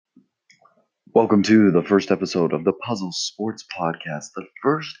Welcome to the first episode of the Puzzle Sports Podcast. The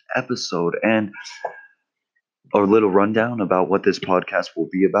first episode, and a little rundown about what this podcast will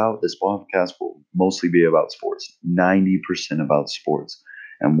be about. This podcast will mostly be about sports, 90% about sports.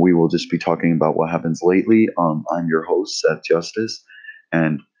 And we will just be talking about what happens lately. I'm your host, Seth Justice,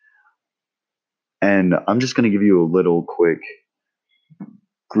 and and I'm just going to give you a little quick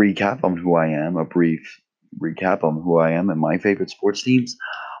recap on who I am, a brief recap on who I am and my favorite sports teams.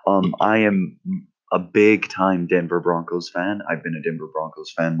 I am a big time Denver Broncos fan. I've been a Denver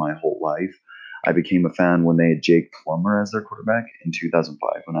Broncos fan my whole life. I became a fan when they had Jake Plummer as their quarterback in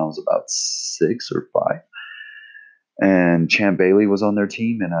 2005 when I was about 6 or 5. And Champ Bailey was on their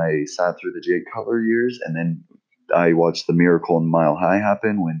team, and I sat through the Jake Cutler years, and then I watched the miracle in Mile High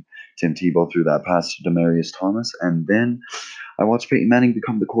happen when Tim Tebow threw that pass to Demarius Thomas, and then I watched Peyton Manning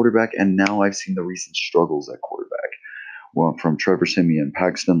become the quarterback, and now I've seen the recent struggles at quarterback. Well, from Trevor Siemian,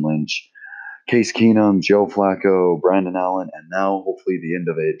 Paxton Lynch, Case Keenum, Joe Flacco, Brandon Allen, and now hopefully the end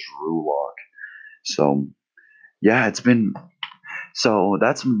of it, Drew Lock. So yeah, it's been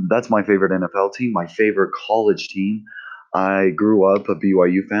that's my favorite NFL team. My favorite college team. I grew up a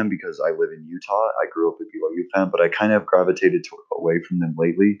BYU fan because I live in Utah. I grew up a BYU fan, but I kind of gravitated away from them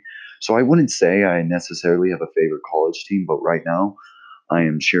lately. So I wouldn't say I necessarily have a favorite college team, but right now I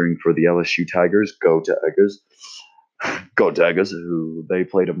am cheering for the LSU Tigers. Go Tigers! Go Tigers! Who they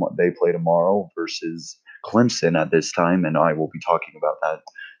play tomorrow versus Clemson at this time, and I will be talking about that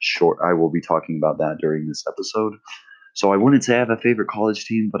I will be talking about that during this episode. So I wouldn't say I have a favorite college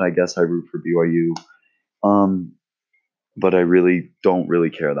team, but I guess I root for BYU. Um, but I really don't really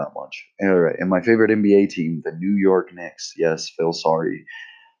care that much. All right, and my favorite NBA team, the New York Knicks. Yes, feel sorry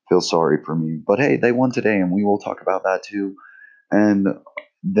for me, but hey, they won today, and we will talk about that too. And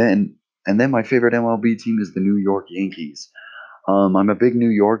then and then my favorite MLB team is the New York Yankees. I'm a big New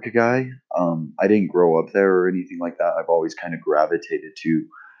York guy. I didn't grow up there or anything like that. I've always kind of gravitated to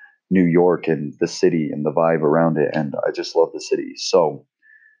New York and the city and the vibe around it, and I just love the city. So,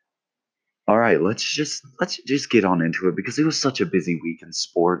 all right, let's just get on into it because it was such a busy week in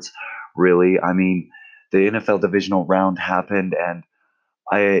sports. Really, I mean, the NFL divisional round happened, and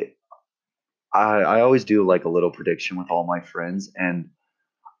I I always do like a little prediction with all my friends, and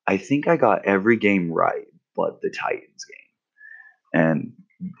I think I got every game right, but the Titans game.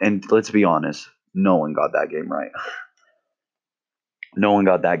 And let's be honest, no one got that game right. No one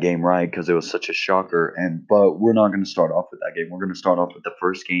got that game right because it was such a shocker. And but we're not going to start off with that game. We're going to start off with the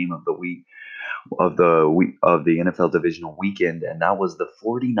first game of the week of the NFL divisional weekend, and that was the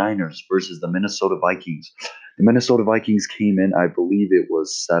 49ers versus the Minnesota Vikings. The Minnesota Vikings came in, I believe it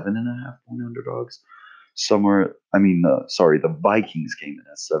was 7.5 point underdogs. The Vikings came in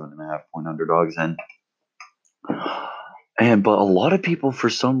as 7.5 point underdogs, and but a lot of people, for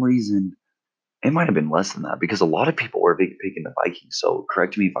some reason, it might have been less than that because a lot of people were picking the Vikings. So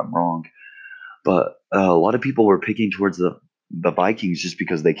correct me if I'm wrong, but a lot of people were picking towards the Vikings just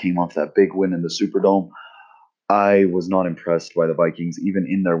because they came off that big win in the Superdome. I was not impressed by the Vikings, even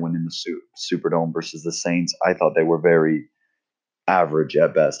in their win in the Superdome versus the Saints. I thought they were very average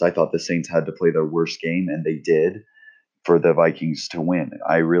at best. I thought the Saints had to play their worst game, and they did for the Vikings to win.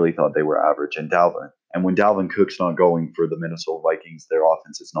 I really thought they were average. And when Dalvin Cook's not going for the Minnesota Vikings, their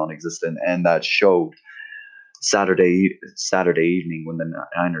offense is non-existent, and that showed Saturday evening when the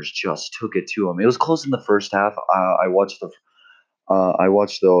Niners just took it to them. It was close in the first half. I watched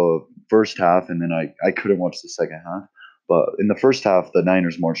the first half, and then I couldn't watch the second half. But in the first half, the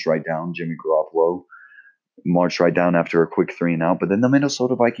Niners marched right down. Jimmy Garoppolo marched right down after a quick 3-and-out. But then the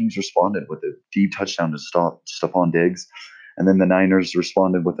Minnesota Vikings responded with a deep touchdown to stop Stephon Diggs. And then the Niners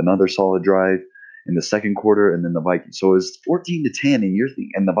responded with another solid drive in the second quarter, and then the Vikings. So it was 14-10,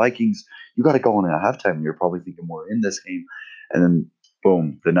 and the Vikings, you got to go in at halftime. And you're probably thinking we're in this game, and then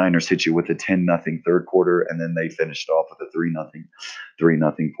boom, the Niners hit you with a 10-0 third quarter, and then they finished off with a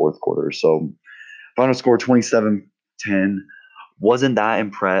 3-0 fourth quarter. So final score 27-10. Wasn't that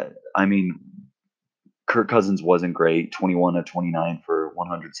impressed? I mean, Kirk Cousins wasn't great, 21 of 29 for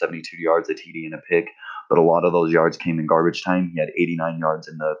 172 yards, a TD and a pick, but a lot of those yards came in garbage time. He had 89 yards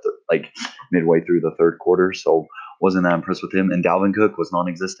in the midway through the third quarter, so wasn't that impressed with him. And Dalvin Cook was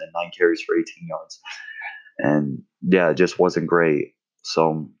non-existent, 9 carries for 18 yards, and yeah, it just wasn't great.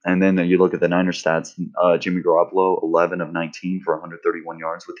 So, and then you look at the Niners stats. Jimmy Garoppolo, 11 of 19 for 131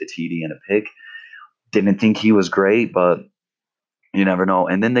 yards with a TD and a pick. Didn't think he was great, but you never know.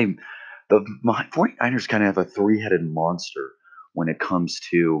 And then the 49ers kind of have a three-headed monster when it comes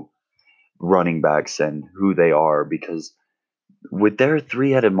to running backs and who they are, because with their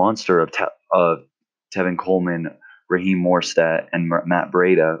three-headed monster of Tevin Coleman, Raheem Morstead, and Matt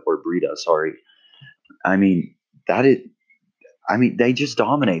Breida, or margarita. Sorry. I mean, that is. I mean, they just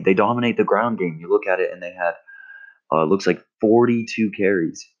dominate. They dominate the ground game. You look at it, and they had looks like 42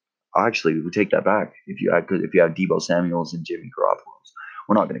 carries. Actually, we take that back. If you have Debo Samuels and Jimmy Garoppolo's,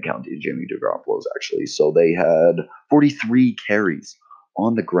 we're not going to count Jimmy Garoppolo's actually. So they had 43 carries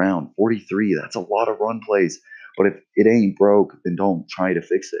on the ground. 43. That's a lot of run plays. But if it ain't broke, then don't try to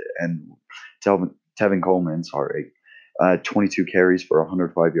fix it. And Tevin Coleman, sorry, 22 carries for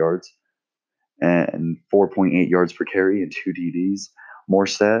 105 yards and 4.8 yards per carry and two TDs.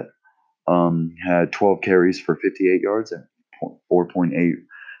 Morstead had 12 carries for 58 yards and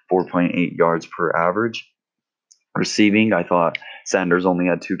 4.8 yards per average. Receiving, I thought Sanders only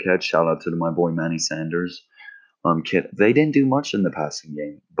had two catches. Shout out to my boy Manny Sanders. They didn't do much in the passing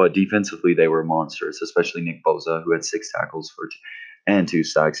game, but defensively they were monsters, especially Nick Bosa, who had 6 tackles and 2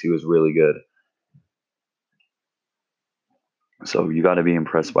 sacks. He was really good. So you got to be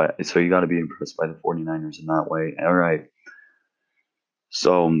impressed by the 49ers in that way. All right.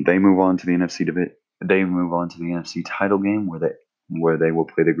 So they move on to the NFC title game where they will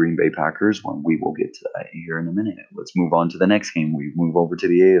play the Green Bay Packers. When we will get to that here in a minute. Let's move on to the next game. We move over to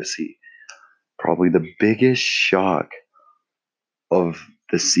the AFC. Probably the biggest shock of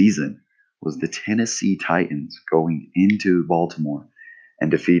the season was the Tennessee Titans going into Baltimore and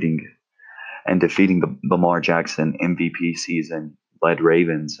defeating the Lamar Jackson MVP season led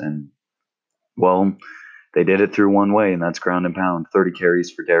Ravens. And well, they did it through one way, and that's ground and pound. 30 carries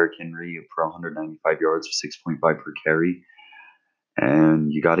for Derrick Henry for 195 yards, 6.5 per carry.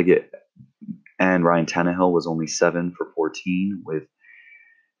 And Ryan Tannehill was only 7 for 14 with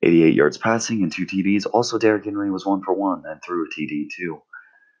 88 yards passing and 2 TDs. Also, Derrick Henry was 1 for 1 and threw a TD too.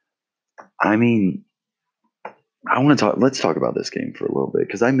 I mean, let's talk about this game for a little bit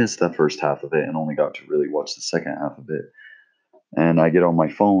because I missed the first half of it and only got to really watch the second half of it. And I get on my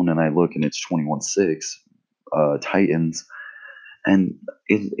phone and I look and it's 21-6 Titans. And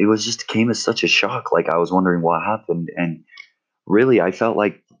it was just came as such a shock. Like I was wondering what happened. And really, I felt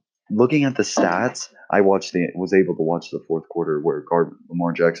like looking at the stats, I was able to watch the fourth quarter where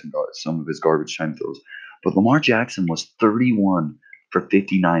Lamar Jackson got some of his garbage time throws. But Lamar Jackson was 31 for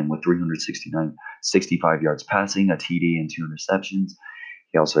 59 with 65 yards passing, a TD, and 2 interceptions.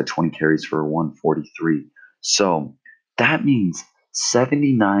 He also had 20 carries for 143. So that means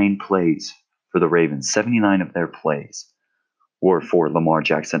 79 plays for the Ravens. 79 of their plays were for Lamar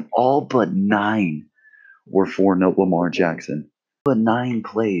Jackson. All but 9 were for Lamar Jackson. But 9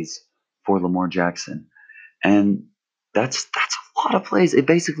 plays for Lamar Jackson. And that's a lot of plays. It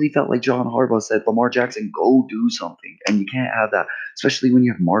basically felt like John Harbaugh said, Lamar Jackson, go do something. And you can't have that, especially when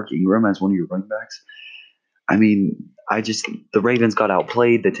you have Mark Ingram as one of your running backs. I mean, the Ravens got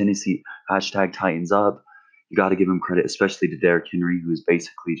outplayed. The Tennessee #Titans up. You got to give him credit, especially to Derrick Henry, who's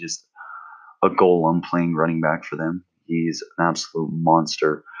basically just a goal-line playing running back for them. He's an absolute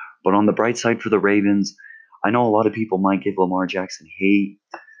monster. But on the bright side for the Ravens, I know a lot of people might give Lamar Jackson hate.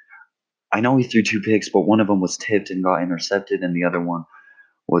 I know he threw 2 picks, but one of them was tipped and got intercepted, and the other one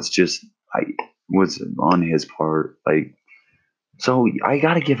was was on his part. So I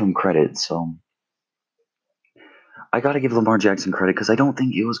got to give him credit. So I got to give Lamar Jackson credit because I don't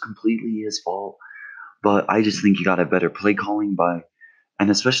think it was completely his fault, but I just think he got a better play calling and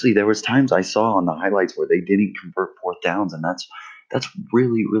especially there was times I saw on the highlights where they didn't convert 4th downs, and that's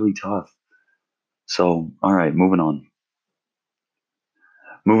really, really tough. So, all right, moving on.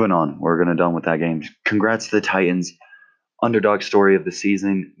 We're done with that game. Congrats to the Titans. Underdog story of the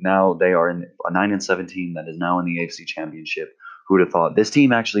season. Now they are in a 9-17 that is now in the AFC Championship. Who would have thought? This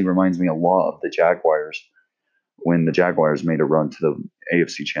team actually reminds me a lot of the Jaguars when the Jaguars made a run to the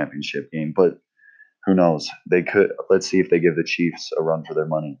AFC Championship game. But who knows? They could. Let's see if they give the Chiefs a run for their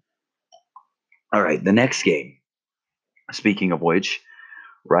money. All right, the next game. Speaking of which,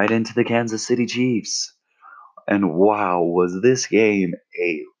 right into the Kansas City Chiefs. And wow, was this game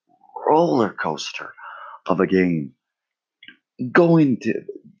a roller coaster of a game. Going to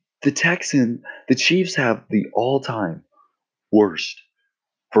the Chiefs have the all-time worst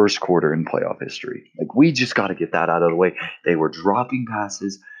first quarter in playoff history. Like, we just got to get that out of the way. They were dropping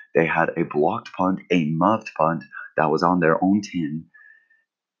passes. They had a blocked punt, a muffed punt that was on their own 10.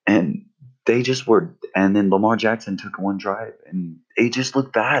 And they just were. And then Lamar Jackson took one drive, and it just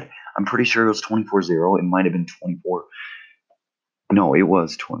looked bad. I'm pretty sure it was 24-0. It might have been 24. No, it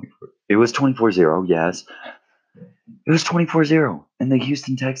was 24. It was 24-0, yes. It was 24-0, and the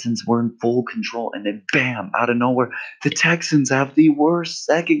Houston Texans were in full control, and then bam, out of nowhere, the Texans have the worst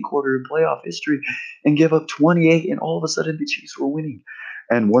second quarter in playoff history and give up 28, and all of a sudden the Chiefs were winning.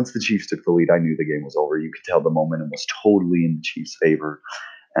 And once the Chiefs took the lead, I knew the game was over. You could tell the momentum was totally in the Chiefs' favor.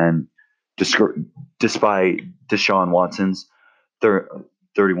 And despite Deshaun Watson's thir-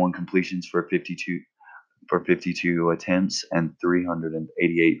 31 completions for 52 attempts and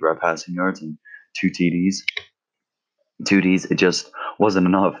 388 passing yards and two TDs, it just wasn't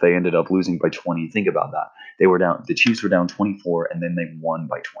enough. They ended up losing by 20. Think about that. They were down. The Chiefs were down 24, and then they won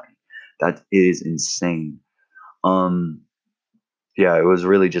by 20. That is insane. Um, yeah, it was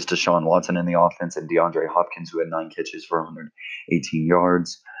really just Deshaun Watson in the offense and DeAndre Hopkins, who had 9 catches for 118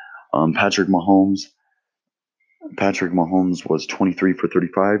 yards. Um, Patrick Mahomes. Patrick Mahomes was 23 for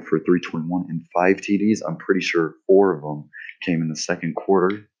 35 for 321 and 5 TDs. I'm pretty sure 4 of them came in the second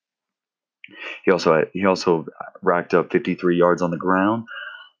quarter. He also racked up 53 yards on the ground,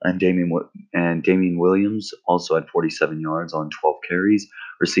 and Damian Williams also had 47 yards on 12 carries.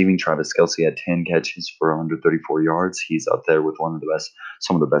 Receiving, Travis Kelce had 10 catches for 134 yards. He's up there with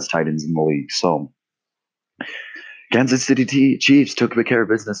some of the best tight ends in the league. So Kansas City Chiefs took care of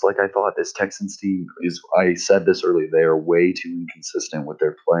business like I thought. This Texans team is, I said this earlier, they are way too inconsistent with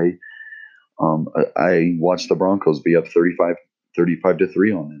their play. I watched the Broncos be up 35-3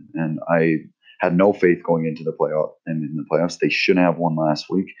 on them, and I had no faith going into the playoff. And in the playoffs, they shouldn't have won last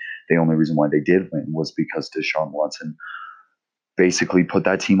week. The only reason why they did win was because Deshaun Watson basically put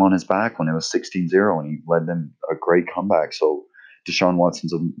that team on his back when it was 16-0, and he led them a great comeback. So Deshaun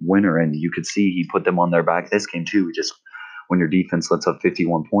Watson's a winner, and you could see he put them on their back this game too. Just when your defense lets up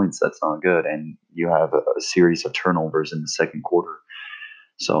 51 points, that's not good, and you have a series of turnovers in the second quarter.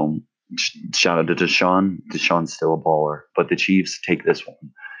 So shout out to Deshaun. Deshaun's still a baller, but the Chiefs take this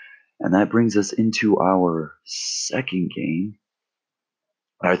one. And that brings us into our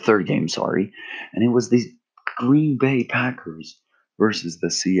third game, sorry. And it was the Green Bay Packers versus the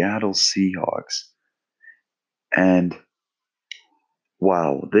Seattle Seahawks. And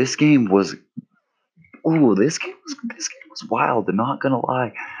wow, this game was wild, not gonna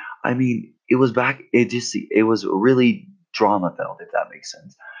lie. I mean, it was really drama filled, if that makes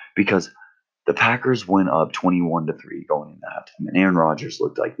sense. Because the Packers went up 21-3 going into halftime, and Aaron Rodgers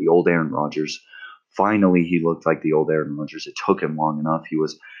looked like the old Aaron Rodgers. Finally, he looked like the old Aaron Rodgers. It took him long enough.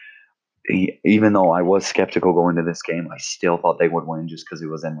 Even though I was skeptical going to this game, I still thought they would win just because it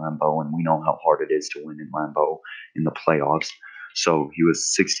was in Lambeau, and we know how hard it is to win in Lambeau in the playoffs. So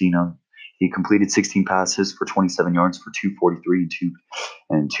he completed 16 passes for 27 yards for 243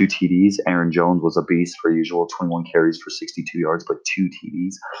 and two TDs. Aaron Jones was a beast for usual, 21 carries for 62 yards, but 2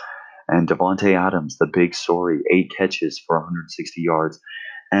 TDs. And Devontae Adams, the big story, 8 catches for 160 yards.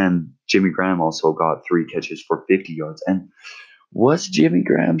 And Jimmy Graham also got 3 catches for 50 yards. And was Jimmy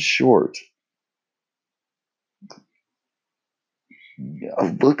Graham short?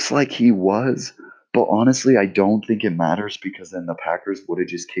 Looks like he was. But honestly, I don't think it matters because then the Packers would have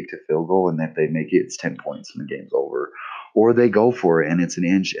just kicked a field goal, and if they make it, it's 10 points and the game's over. Or they go for it and it's an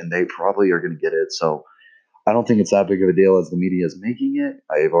inch, and they probably are going to get it. So I don't think it's that big of a deal as the media is making it.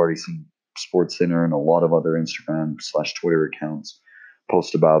 I have already seen SportsCenter and a lot of other Instagram/Twitter accounts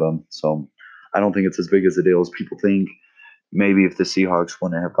post about them. So I don't think it's as big as a deal as people think. Maybe if the Seahawks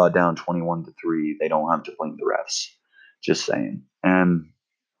wouldn't have got down 21-3, they don't have to blame the refs. Just saying.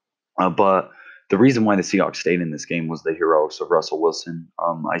 But the reason why the Seahawks stayed in this game was the heroics of Russell Wilson.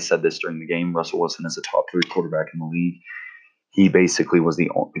 I said this during the game. Russell Wilson is a top 3 quarterback in the league. He basically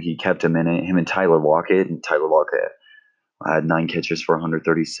he kept him in it. Him and Tyler Lockett. And Tyler Lockett had 9 catches for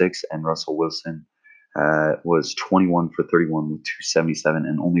 136, and Russell Wilson was 21 for 31 with 277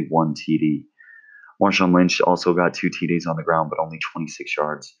 and only 1 TD. Marshawn Lynch also got 2 TDs on the ground, but only 26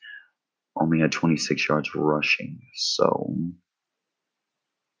 yards. Only had 26 yards rushing. So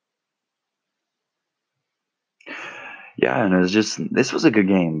yeah, and this was a good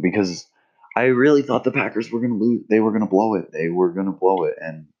game because I really thought the Packers were going to lose. They were going to blow it. They were going to blow it,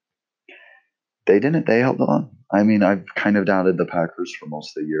 and they didn't. They held on. I mean, I've kind of doubted the Packers for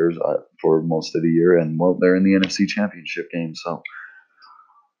most of the year, and well, they're in the NFC Championship game, so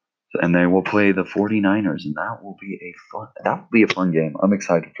and they will play the 49ers, and that will be a fun game. I'm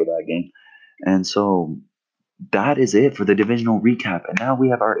excited for that game. And so that is it for the divisional recap. And now we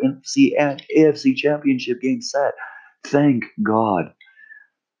have our NFC and AFC Championship game set. Thank God.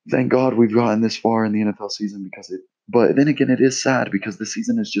 Thank God we've gotten this far in the NFL season but then again, it is sad because the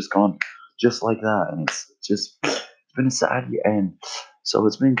season has just gone just like that. And it's been a sad year. And so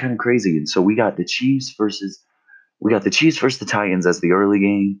it's been kind of crazy. And so we got the Chiefs versus the Titans as the early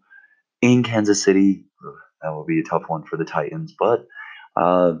game in Kansas City. That will be a tough one for the Titans, but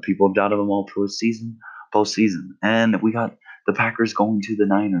people have doubted them all postseason. And we got the Packers going to the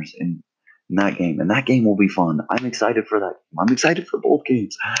Niners, and in that game. And that game will be fun. I'm excited for that. I'm excited for both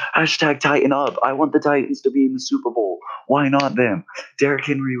games. Hashtag Tighten up. I want the Titans to be in the Super Bowl. Why not them? Derrick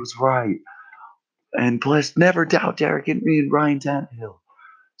Henry was right. And plus, never doubt Derrick Henry and Ryan Tannehill.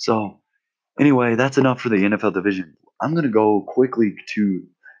 So, anyway, that's enough for the NFL division. I'm going to go quickly to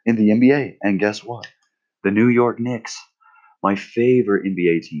in the NBA. And guess what? The New York Knicks, my favorite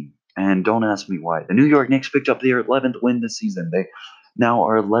NBA team. And don't ask me why. The New York Knicks picked up their 11th win this season. They now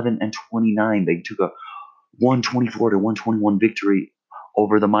are 11-29. They took a 124 to 121 victory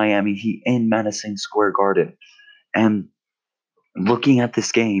over the Miami Heat in Madison Square Garden. And looking at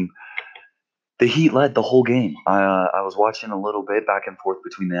this game, the Heat led the whole game. I was watching a little bit back and forth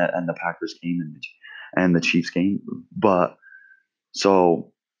between that and the Packers game and the Chiefs game, but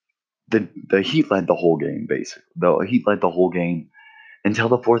so the Heat led the whole game basically. The Heat led the whole game until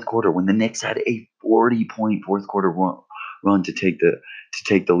the fourth quarter when the Knicks had a 40-point fourth quarter run to take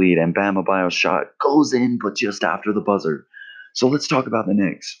the lead, and Bam Adebayo's shot goes in, but just after the buzzer. So let's talk about the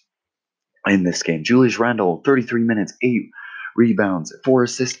Knicks in this game. Julius Randle, 33 minutes, 8 rebounds, 4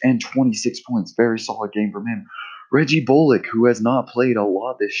 assists, and 26 points. Very solid game from him. Reggie Bullock, who has not played a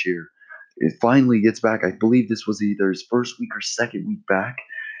lot this year, it finally gets back. I believe this was either his first week or second week back,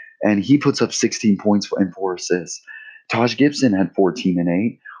 and he puts up 16 points and 4 assists. Taj Gibson had 14 and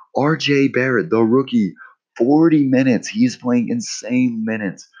 8. RJ Barrett, the rookie, 40 minutes. He's playing insane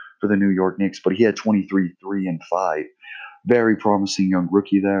minutes for the New York Knicks, but he had 23, 3, and 5. Very promising young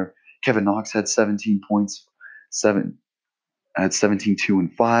rookie there. Kevin Knox had 17 points, 7 had 17, 2,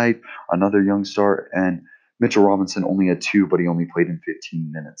 and 5. Another young star, and Mitchell Robinson only had 2, but he only played in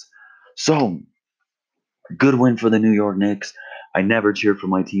 15 minutes. So good win for the New York Knicks. I never cheer for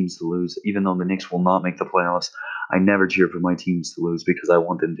my teams to lose, even though the Knicks will not make the playoffs. I never cheer for my teams to lose because I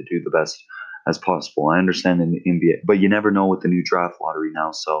want them to do the best as possible. I understand in the NBA, but you never know with the new draft lottery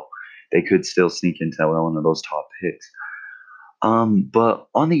now, so they could still sneak into one of those top picks. But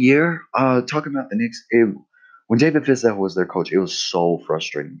on the year, talking about the Knicks, when David Fizdale was their coach, it was so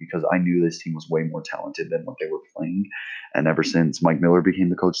frustrating because I knew this team was way more talented than what they were playing. And ever since Mike Miller became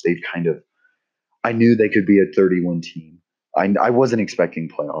the coach, they've kind of, I knew they could be a 31 team. I wasn't expecting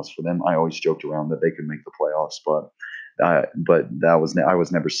playoffs for them. I always joked around that they could make the playoffs, but I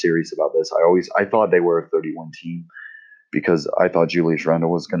was never serious about this. I thought they were a 31 team because I thought Julius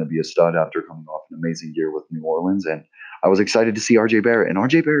Randle was going to be a stud after coming off an amazing year with New Orleans, and I was excited to see RJ Barrett. And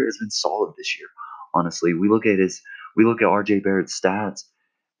RJ Barrett has been solid this year. Honestly, we look at RJ Barrett's stats,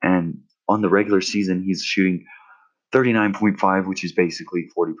 and on the regular season, he's shooting 39.5, which is basically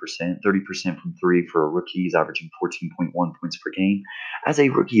 40%, 30% from three for a rookie. He's averaging 14.1 points per game. As a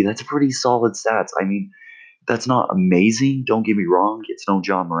rookie, that's pretty solid stats. I mean, that's not amazing. Don't get me wrong. It's no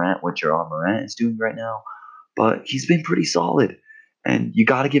John Morant, what John Morant is doing right now, but he's been pretty solid, and you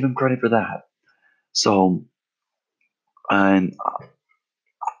got to give him credit for that. So, and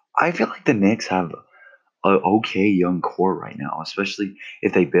I feel like the Knicks have an okay young core right now, especially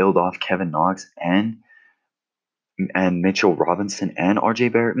if they build off Kevin Knox and Mitchell Robinson and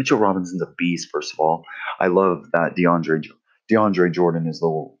RJ Barrett. Mitchell Robinson's a beast, first of all. I love that DeAndre Jordan is the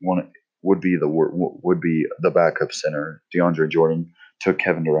one would be the backup center. DeAndre Jordan took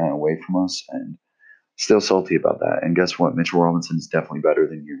Kevin Durant away from us, and still salty about that. And guess what? Mitchell Robinson is definitely better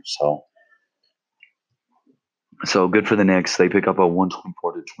than you. So good for the Knicks. They pick up a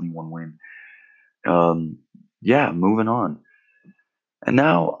 124-21 win. Yeah, moving on. And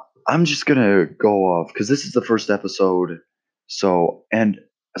now I'm just gonna go off because this is the first episode. So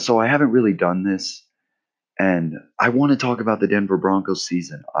I haven't really done this, and I want to talk about the Denver Broncos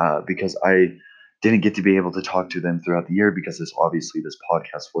season because I didn't get to be able to talk to them throughout the year because this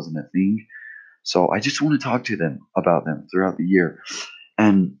podcast wasn't a thing. So I just want to talk to them about them throughout the year.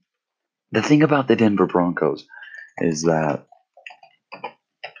 And the thing about the Denver Broncos is that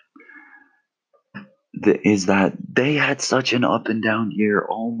they had such an up and down year.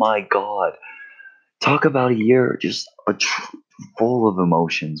 Oh my God. Talk about a year just full of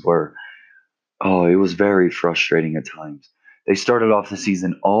emotions where, oh, it was very frustrating at times. They started off the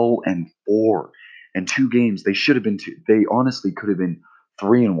season 0-4 and 2 games. They should have been they honestly could have been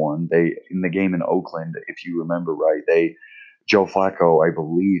 3-1. They in the game in Oakland, if you remember right, Joe Flacco, I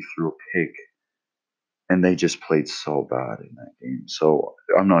believe, threw a pick, and they just played so bad in that game. So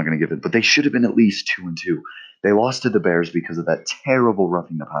I'm not going to give it, but they should have been at least 2-2. They lost to the Bears because of that terrible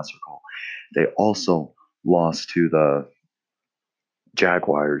roughing the passer call. They also lost to the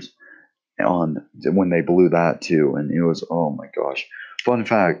Jaguars on when they blew that too, and it was, oh my gosh. Fun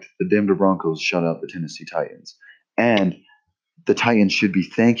fact: the Denver Broncos shut out the Tennessee Titans, and the Titans should be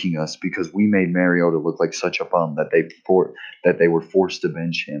thanking us because we made Mariota look like such a bum that they were forced to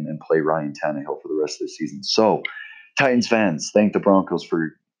bench him and play Ryan Tannehill for the rest of the season. So, Titans fans, thank the Broncos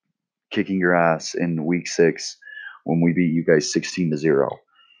for kicking your ass in Week 6 when we beat you guys 16-0.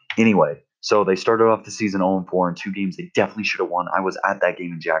 Anyway, so they started off the season 0-4 in 2 games they definitely should have won. I was at that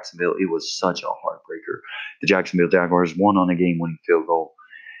game in Jacksonville. It was such a heartbreaker. The Jacksonville Jaguars won on a game-winning field goal,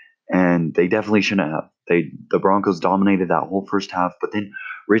 and they definitely shouldn't have. The Broncos dominated that whole first half, but then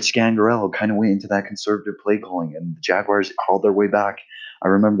Rich Gangarello kind of went into that conservative play calling, and the Jaguars crawled their way back. I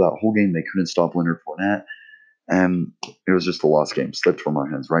remember that whole game they couldn't stop Leonard Fournette, and it was just a lost game, slipped from our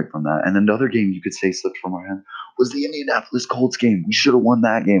hands right from that. And another game you could say slipped from our hands was the Indianapolis Colts game. We should have won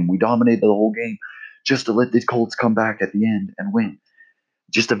that game. We dominated the whole game just to let the Colts come back at the end and win.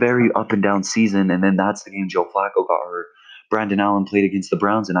 Just a very up and down season, and then that's the game Joe Flacco got hurt. Brandon Allen played against the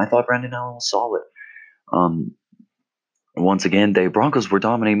Browns, and I thought Brandon Allen was solid. Um, Once again, the Broncos were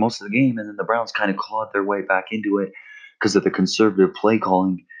dominating most of the game, and then the Browns kind of clawed their way back into it because of the conservative play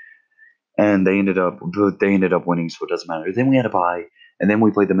calling, and they ended up winning, so it doesn't matter. Then we had a bye, and then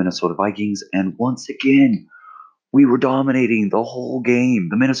we played the Minnesota Vikings, and once again we were dominating the whole game.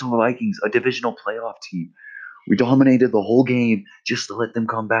 The Minnesota Vikings, a divisional playoff team, we dominated the whole game just to let them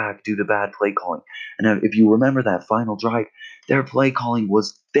come back due to bad play calling. And if you remember that final drive, their play calling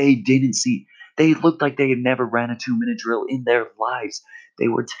was they didn't see. They looked like they had never ran a 2-minute drill in their lives. They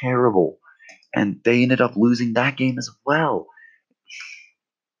were terrible, and they ended up losing that game as well.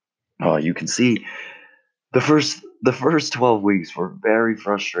 You can see the first 12 weeks were very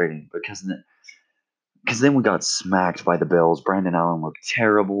frustrating because then we got smacked by the Bills. Brandon Allen looked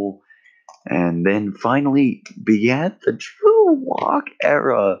terrible. And then finally began the Drew Lock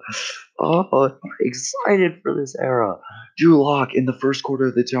era. Oh, I'm excited for this era. Drew Lock in the first quarter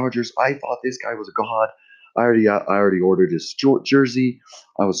of the Chargers. I thought this guy was a god. I already ordered his jersey.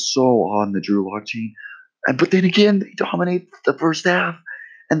 I was so on the Drew Lock chain. But then again, they dominated the first half,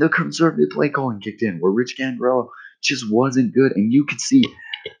 and the conservative play calling kicked in, where Rich Gangrel just wasn't good, and you could see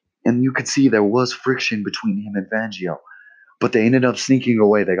there was friction between him and Fangio. But they ended up sneaking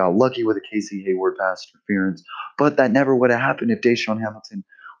away. They got lucky with a Casey Hayward pass interference. But that never would have happened if Deshaun Hamilton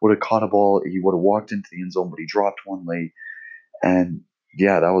would have caught a ball. He would have walked into the end zone, but he dropped one late. And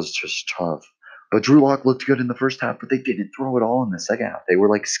yeah, that was just tough. But Drew Lock looked good in the first half, but they didn't throw it all in the second half. They were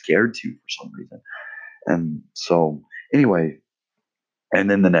like scared to for some reason. And so, anyway,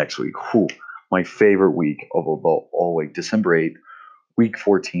 and then the next week, my favorite week of all week, December 8th, Week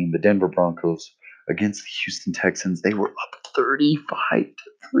 14, the Denver Broncos against the Houston Texans. They were up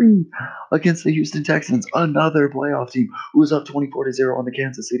 35-3 against the Houston Texans, another playoff team who was up 24-0 on the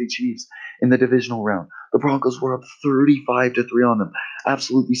Kansas City Chiefs in the divisional round. The Broncos were up 35-3 on them,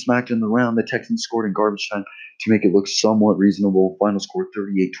 absolutely smacked in the round. The Texans scored in garbage time to make it look somewhat reasonable. Final score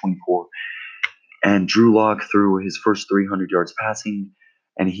 38-24. And Drew Lock threw his first 300 yards passing,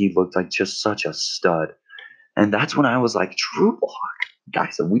 and he looked like just such a stud. And that's when I was like, Drew Lock,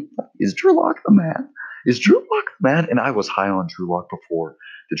 guys, is Drew Lock the man? Is Drew Lock the man? And I was high on Drew Lock before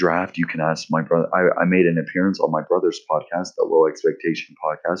the draft. You can ask my brother. I made an appearance on my brother's podcast, the Low Expectation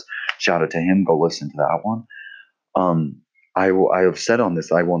podcast. Shout out to him. Go listen to that one. I have said on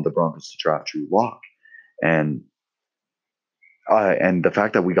this, I want the Broncos to draft Drew Lock. And the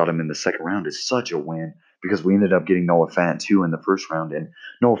fact that we got him in the second round is such a win because we ended up getting Noah Fant too in the first round. And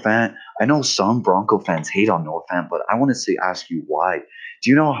Noah Fant, I know some Bronco fans hate on Noah Fant, but I want to ask you why. Do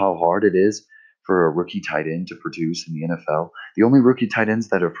you know how hard it is for a rookie tight end to produce in the NFL? The only rookie tight ends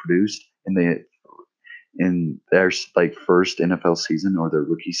that have produced in their like first NFL season or their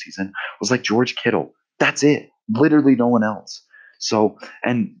rookie season was like George Kittle. That's it. Literally no one else. So,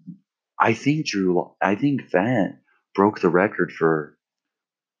 and I think Fant broke the record for,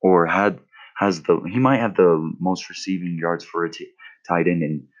 or he might have the most receiving yards for a tight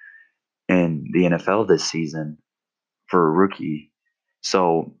end in the NFL this season for a rookie.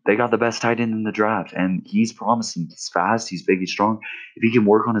 So they got the best tight end in the draft, and he's promising. He's fast, he's big, he's strong. If he can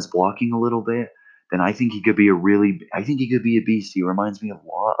work on his blocking a little bit, then I think he could be a beast. He reminds me a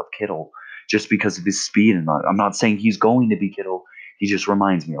lot of Kittle just because of his speed, and I'm not saying he's going to be Kittle. He just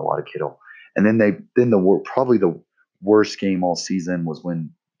reminds me a lot of Kittle. And probably the worst game all season was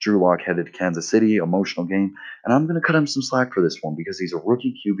when Drew Lock headed to Kansas City, emotional game. And I'm going to cut him some slack for this one because he's a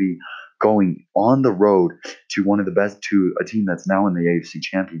rookie QB going on the road to a team that's now in the AFC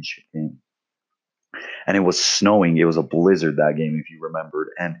Championship game. And it was snowing. It was a blizzard that game, if you remembered.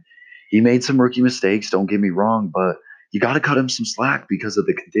 And he made some rookie mistakes, don't get me wrong, but you got to cut him some slack because of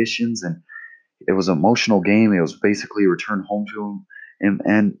the conditions. And it was an emotional game. It was basically a return home to him.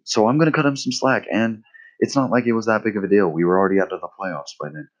 And so I'm going to cut him some slack. And it's not like it was that big of a deal. We were already out of the playoffs by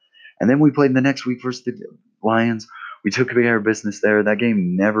then. And then we played the next week versus the Lions. We took care of business there. That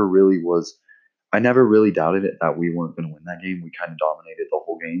game never really was. I never really doubted it that we weren't going to win that game. We kind of dominated the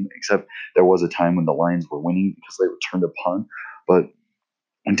whole game, except there was a time when the Lions were winning because they returned a punt. But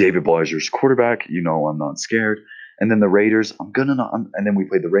and David Blazer's quarterback, I'm not scared. And then the Raiders, I'm gonna not. And then we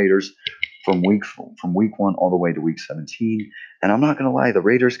played the Raiders from week 1 all the way to week 17. And I'm not gonna lie, the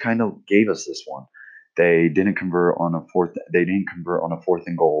Raiders kind of gave us this one. They didn't convert on a fourth. They didn't convert on a fourth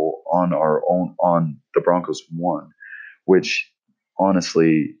and goal on our own on the Broncos one, which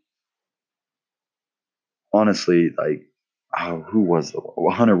honestly, like, who was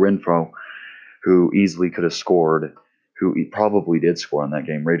Hunter Renfro, who easily could have scored, who he probably did score on that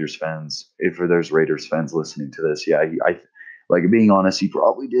game. Raiders fans, if there's Raiders fans listening to this, yeah, I like being honest, he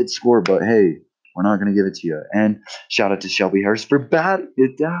probably did score, but hey, we're not going to give it to you. And shout out to Shelby Harris for batting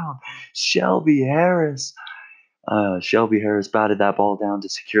it down. Shelby Harris batted that ball down to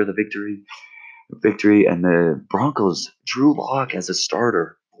secure the victory, and the Broncos, Drew Lock as a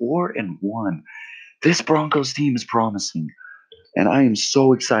starter, 4-1. This Broncos team is promising, and I am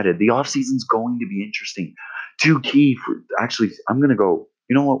so excited. The offseason's going to be interesting. Actually, I'm going to go,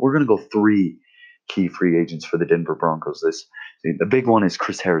 you know what? We're going to go 3 key free agents for the Denver Broncos this season. The big one is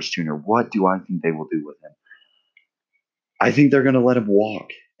Chris Harris Jr. What do I think they will do with him? I think they're going to let him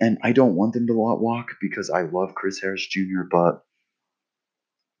walk. And I don't want them to walk because I love Chris Harris Jr. But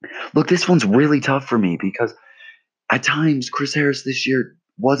look, this one's really tough for me because at times Chris Harris this year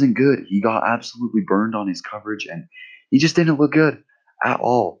wasn't good. He got absolutely burned on his coverage and he just didn't look good at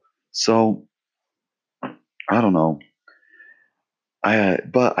all. So I don't know.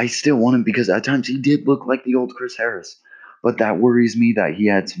 But I still want him because at times he did look like the old Chris Harris. But that worries me that he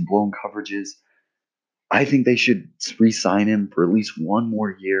had some blown coverages. I think they should re-sign him for at least one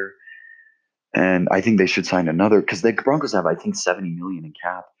more year, and I think they should sign another because the Broncos have, I think, 70 million in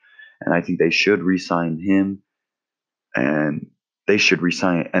cap, and I think they should re-sign him, and they should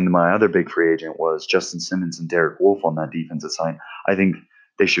re-sign. And my other big free agent was Justin Simmons and Derek Wolfe on that defensive side. I think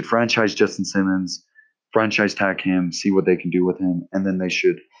they should franchise Justin Simmons, franchise tag him, see what they can do with him, and then they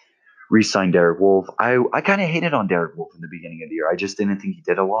should re-sign Derek Wolfe. I kind of hated on Derek Wolfe in the beginning of the year. I just didn't think he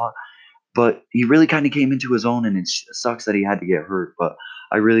did a lot, but he really kind of came into his own, and it sucks that he had to get hurt. But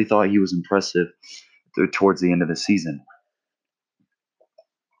I really thought he was impressive towards the end of the season.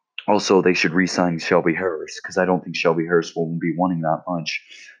 Also, they should re-sign Shelby Harris because I don't think Shelby Harris will be wanting that much,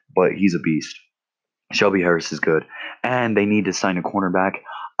 but he's a beast. Shelby Harris is good, and they need to sign a cornerback.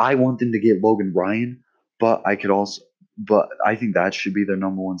 I want them to get Logan Ryan, but I think that should be their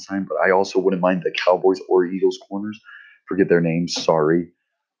number one sign. But I also wouldn't mind the Cowboys or Eagles corners. Forget their names, sorry,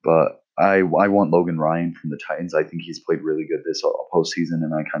 but I want Logan Ryan from the Titans. I think he's played really good this postseason,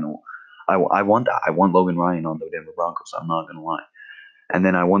 and I want that. I want Logan Ryan on the Denver Broncos. I'm not gonna lie. And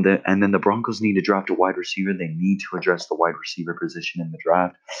then the Broncos need to draft a wide receiver. They need to address the wide receiver position in the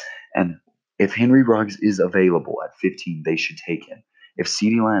draft. And if Henry Ruggs is available at 15, they should take him. If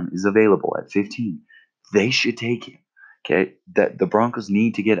CeeDee Lamb is available at 15, they should take him. Okay, that the Broncos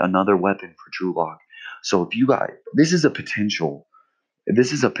need to get another weapon for Drew Lock. So if you guys, this is a potential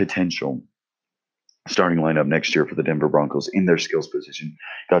starting lineup next year for the Denver Broncos in their skills position.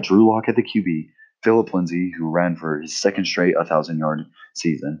 Got Drew Lock at the QB, Philip Lindsay, who ran for his second straight 1,000-yard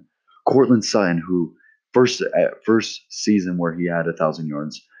season, Cortland Sutton, who first season where he had 1,000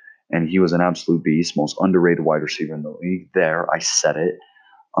 yards, and he was an absolute beast, most underrated wide receiver in the league. There, I said it.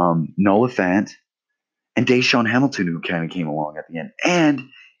 Noah Fant and Deshaun Hamilton, who kind of came along at the end,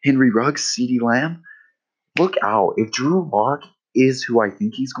 and Henry Ruggs, CeeDee Lamb. Look out! If Drew Lock is who I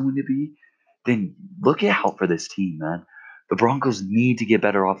think he's going to be, then look out for this team, man. The Broncos need to get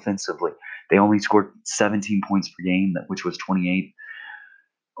better offensively. They only scored 17 points per game, which was 28.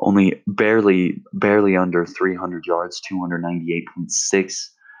 Only barely under 300 yards, 298.6,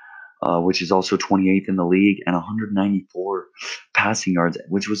 which is also 28th in the league, and 194 passing yards,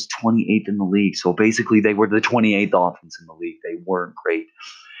 which was 28th in the league. So basically, they were the 28th offense in the league. They weren't great.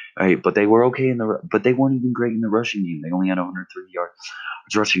 Right, but they were okay but they weren't even great in the rushing game. They only had 130 yards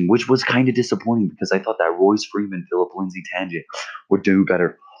rushing, which was kind of disappointing because I thought that Royce Freeman, Philip Lindsay tangent would do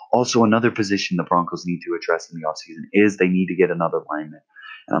better. Also, another position the Broncos need to address in the offseason is they need to get another lineman.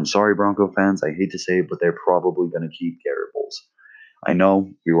 And I'm sorry, Bronco fans, I hate to say it, but they're probably going to keep Garrett Bowles. I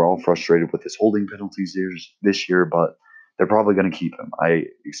know we were all frustrated with his holding penalties this year, but they're probably going to keep him. I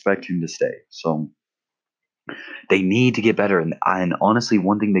expect him to stay. So they need to get better. And honestly,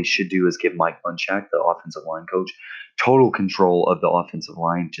 one thing they should do is give Mike Munchak, the offensive line coach, total control of the offensive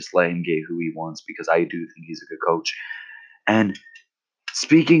line. Just let him get who he wants because I do think he's a good coach. And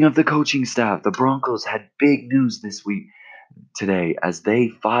Speaking of the coaching staff, the Broncos had big news this week today as they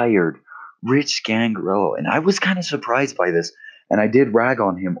fired Rich Gangrel, and I was kind of surprised by this. And I did rag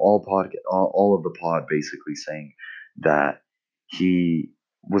on him all of the pod, basically saying that he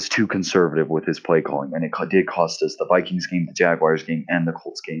was too conservative with his play calling, and it did cost us the Vikings game, the Jaguars game, and the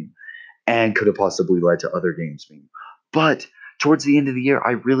Colts game, and could have possibly led to other games being. But towards the end of the year,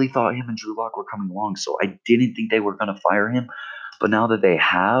 I really thought him and Drew Lock were coming along, so I didn't think they were going to fire him. But now that they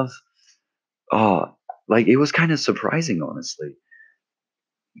have, uh, like it was kind of surprising, honestly.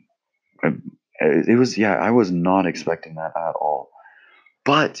 Um, It was, yeah, I was not expecting that at all.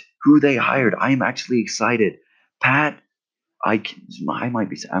 But who they hired, I am actually excited. Pat, I might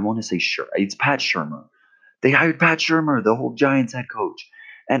be, I want to say sure, it's Pat Shermer. They hired Pat Shermer, the whole Giants head coach.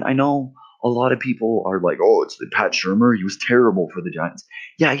 And I know a lot of people are like, oh, it's the Pat Shermer. He was terrible for the Giants.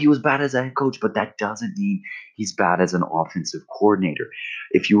 Yeah, he was bad as a head coach, but that doesn't mean he's bad as an offensive coordinator.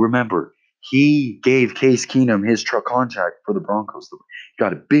 If you remember, he gave Case Keenum his truck contract for the Broncos. He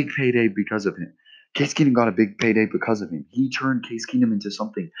got a big payday because of him. Case Keenum got a big payday because of him. He turned Case Keenum into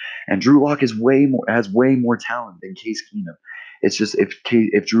something. And Drew Lock is has way more talent than Case Keenum. It's just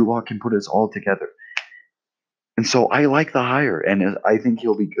if Drew Lock can put us all together, and so I like the hire, and I think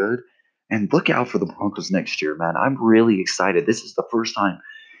he'll be good. And look out for the Broncos next year, man. I'm really excited. This is the first time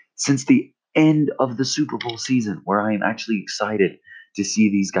since the end of the Super Bowl season where I am actually excited to see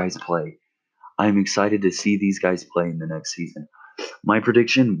these guys play. I'm excited to see these guys play in the next season. My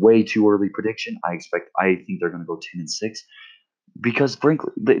prediction, way too early prediction. I think they're going to go 10-6 because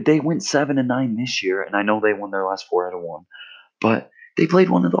frankly, they went 7-9 this year, and I know they won their last four out of one, but they played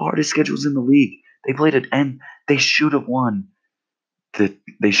one of the hardest schedules in the league. They played it, and they should have won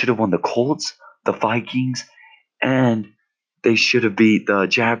they should have won the Colts, the Vikings, and they should have beat the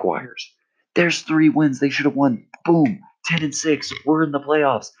Jaguars. There's three wins they should have won. Boom, 10-6. We're in the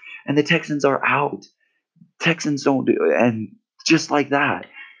playoffs, and the Texans are out. Texans don't do it, and just like that.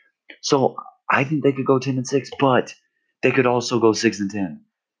 So I think they could go 10-6, but they could also go 6-10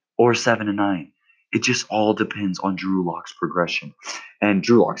 or 7-9. It just all depends on Drew Lock's progression. And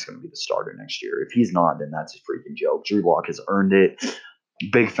Drew Lock's going to be the starter next year. If he's not, then that's a freaking joke. Drew Lock has earned it.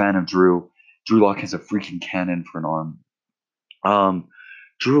 Big fan of Drew. Drew Lock has a freaking cannon for an arm. Um,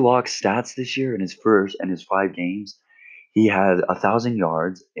 Drew Lock's stats this year in his 5 games, he had 1,000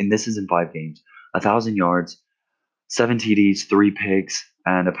 yards, and this is in 5 games. 1,000 yards, 7 TDs, 3 picks,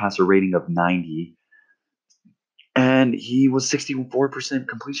 and a passer rating of 90. And he was 64%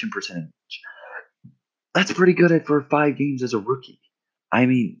 completion percentage. That's pretty good for 5 games as a rookie. I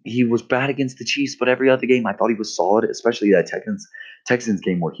mean, he was bad against the Chiefs, but every other game I thought he was solid, especially that Texans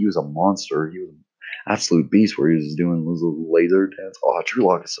game where he was a monster. He was an absolute beast where he was doing those little laser dance. Oh, Drew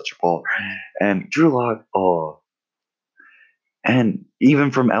Lock is such a baller. And Drew Lock, oh, and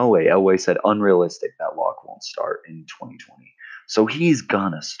even from Elway said unrealistic that Lock won't start in 2020. So he's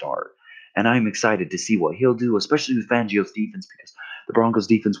gonna start. And I'm excited to see what he'll do, especially with Fangio's defense, because the Broncos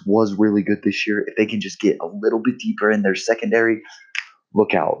defense was really good this year. If they can just get a little bit deeper in their secondary,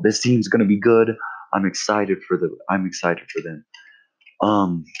 look out. This team's gonna be good. I'm excited for them.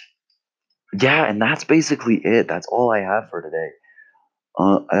 Um yeah, and that's basically it. That's all I have for today.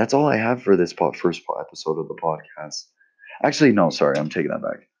 That's all I have for this episode of the podcast. Actually, no, sorry, I'm taking that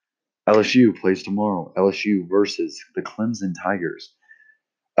back. LSU plays tomorrow. LSU versus the Clemson Tigers.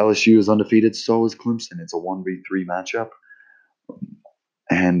 LSU is undefeated, so is Clemson. It's a 1v3 matchup.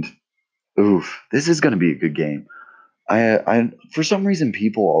 And oof, this is going to be a good game. For some reason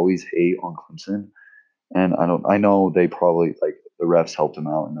people always hate on Clemson, and I know they probably like the refs helped them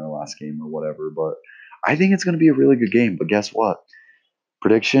out in their last game or whatever, but I think it's going to be a really good game. But guess what?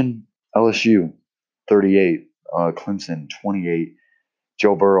 Prediction: LSU 38, Clemson 28.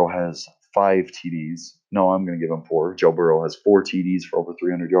 Joe Burrow has 5 TDs. No, I'm going to give him 4. Joe Burrow has 4 TDs for over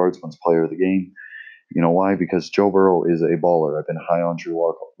 300 yards, wins player of the game. You know why? Because Joe Burrow is a baller. I've been high on Drew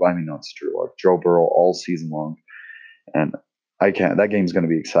Lock. I mean, not Drew Lock. Joe Burrow all season long, and I can't. That game's going to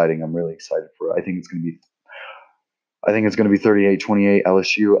be exciting. I'm really excited for it. I think it's going to be 38-28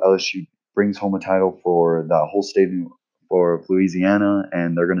 LSU. LSU brings home a title for the whole state of Louisiana,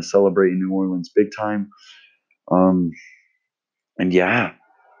 and they're going to celebrate in New Orleans big time. Um, and yeah,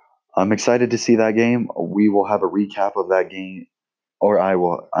 I'm excited to see that game. We will have a recap of that game, or I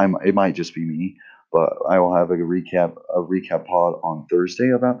will. It might just be me, but I will have a recap pod on Thursday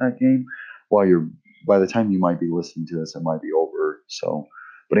about that game. While you're by the time you might be listening to this, it might be over. So,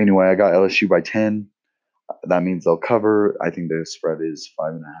 but anyway, I got LSU by 10. That means they'll cover. I think the spread is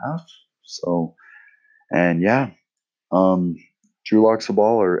 5.5. So, and yeah, um, Drew Locks a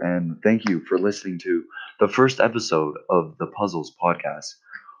Baller, and thank you for listening to the first episode of the Puzzles podcast.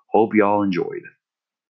 Hope y'all enjoyed.